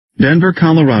Denver,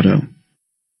 Colorado.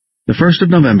 The 1st of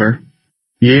November,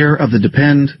 year of the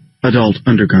Depend adult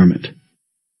undergarment.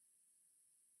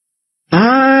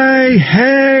 I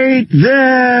hate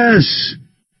this!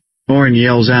 Oren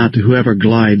yells out to whoever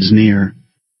glides near.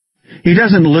 He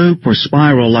doesn't loop or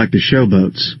spiral like the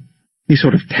showboats. He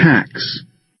sort of tacks,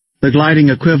 the gliding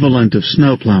equivalent of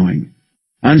snow plowing,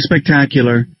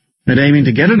 unspectacular, and aiming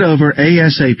to get it over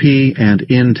ASAP and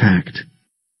intact.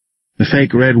 The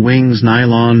fake red wings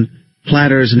nylon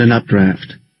flatters in an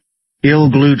updraft.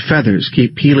 Ill-glued feathers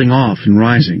keep peeling off and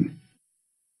rising.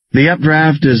 The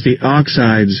updraft is the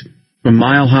oxides from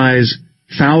mile-highs,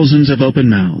 thousands of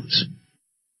open mouths.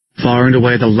 Far and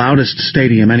away the loudest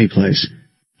stadium anyplace,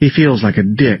 he feels like a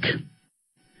dick.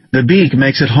 The beak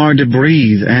makes it hard to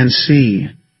breathe and see.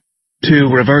 Two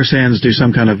reverse ends do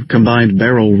some kind of combined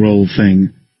barrel roll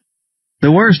thing.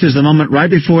 The worst is the moment right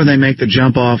before they make the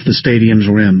jump off the stadium's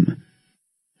rim.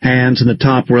 Hands in the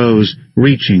top rows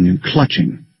reaching and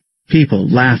clutching. People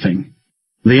laughing.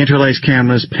 The interlaced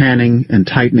cameras panning and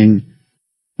tightening.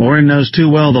 Oren knows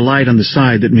too well the light on the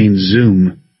side that means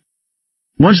zoom.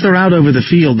 Once they're out over the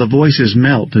field, the voices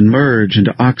melt and merge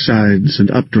into oxides and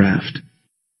updraft.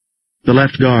 The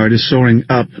left guard is soaring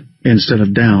up instead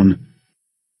of down.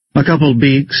 A couple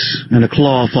beaks and a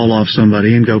claw fall off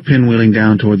somebody and go pinwheeling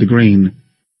down toward the green.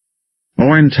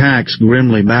 Oren tacks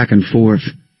grimly back and forth.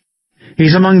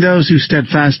 He's among those who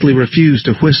steadfastly refuse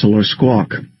to whistle or squawk.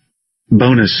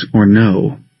 Bonus or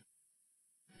no.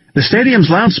 The stadium's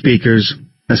loudspeakers,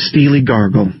 a steely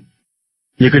gargle.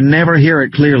 You could never hear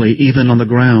it clearly, even on the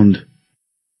ground.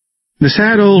 The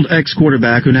sad old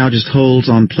ex-quarterback who now just holds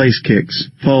on place kicks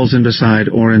falls in beside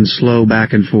Oren's slow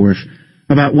back and forth,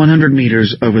 about 100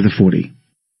 meters over the 40.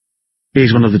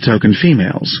 He's one of the token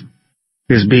females,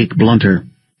 his beak blunter,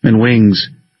 and wings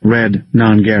red,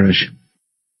 non-garish.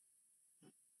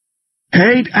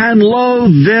 Hate and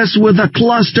loathe this with a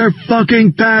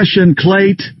cluster-fucking passion,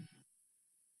 Clate.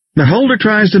 The holder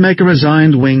tries to make a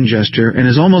resigned wing gesture and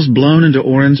is almost blown into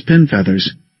Oren's pin feathers.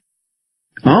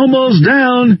 Almost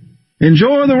down.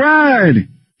 Enjoy the ride.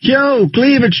 Yo,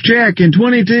 cleavage check in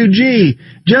 22G,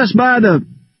 just by the...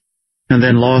 And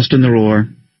then lost in the roar,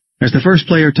 as the first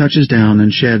player touches down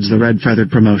and sheds the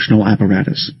red-feathered promotional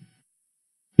apparatus.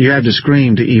 You had to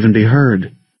scream to even be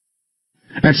heard.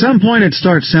 At some point it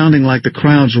starts sounding like the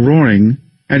crowd's roaring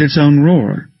at its own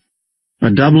roar, a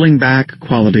doubling back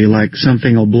quality like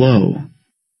something'll blow.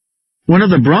 One of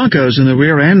the Broncos in the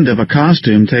rear end of a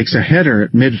costume takes a header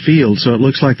at midfield so it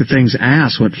looks like the thing's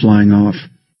ass went flying off.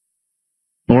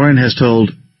 Oren has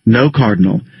told no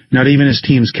cardinal, not even his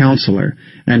team's counselor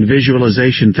and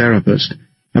visualization therapist,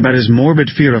 about his morbid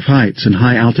fear of heights and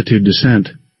high-altitude descent.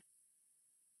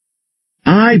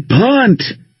 I punt!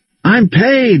 I'm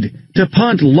paid to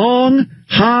punt long,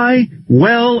 high,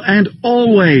 well, and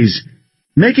always.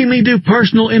 Making me do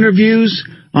personal interviews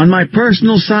on my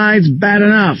personal side's bad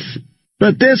enough.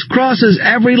 But this crosses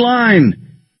every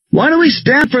line. Why do we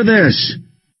stand for this?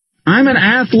 I'm an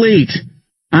athlete.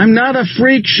 I'm not a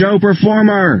freak show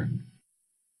performer.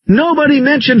 Nobody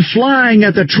mentioned flying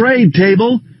at the trade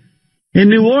table. In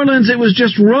New Orleans it was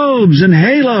just robes and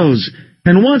halos,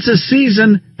 and once a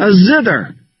season, a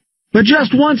zither. But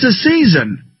just once a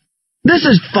season. This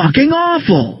is fucking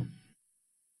awful.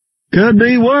 Could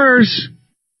be worse.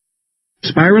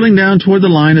 Spiraling down toward the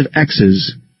line of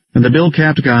X's and the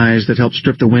bill-capped guys that help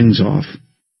strip the wings off.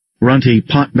 Runty,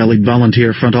 pot-bellied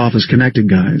volunteer front office connected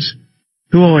guys,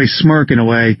 who always smirk in a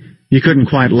way you couldn't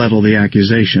quite level the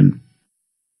accusation.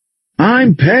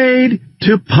 I'm paid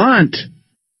to punt.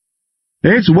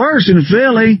 It's worse in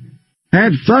Philly.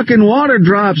 Had fucking water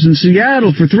drops in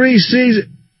Seattle for 3 seasons.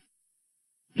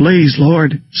 Please,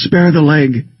 Lord, spare the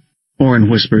leg,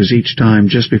 Oren whispers each time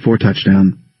just before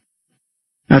touchdown.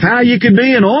 Of how you could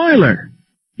be an Oiler.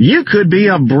 You could be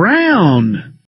a Brown.